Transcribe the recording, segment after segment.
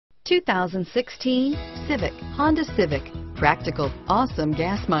2016 Civic, Honda Civic. Practical, awesome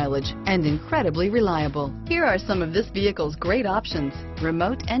gas mileage, and incredibly reliable. Here are some of this vehicle's great options: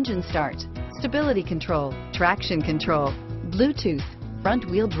 remote engine start, stability control, traction control, Bluetooth,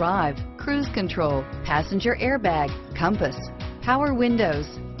 front wheel drive, cruise control, passenger airbag, compass, power windows,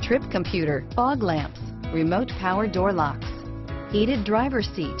 trip computer, fog lamps, remote power door locks, heated driver's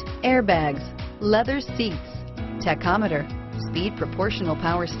seat, airbags, leather seats, tachometer, speed proportional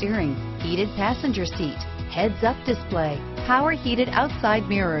power steering, heated passenger seat, heads-up display, power heated outside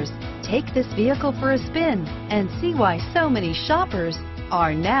mirrors. Take this vehicle for a spin and see why so many shoppers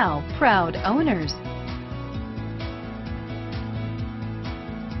are now proud owners.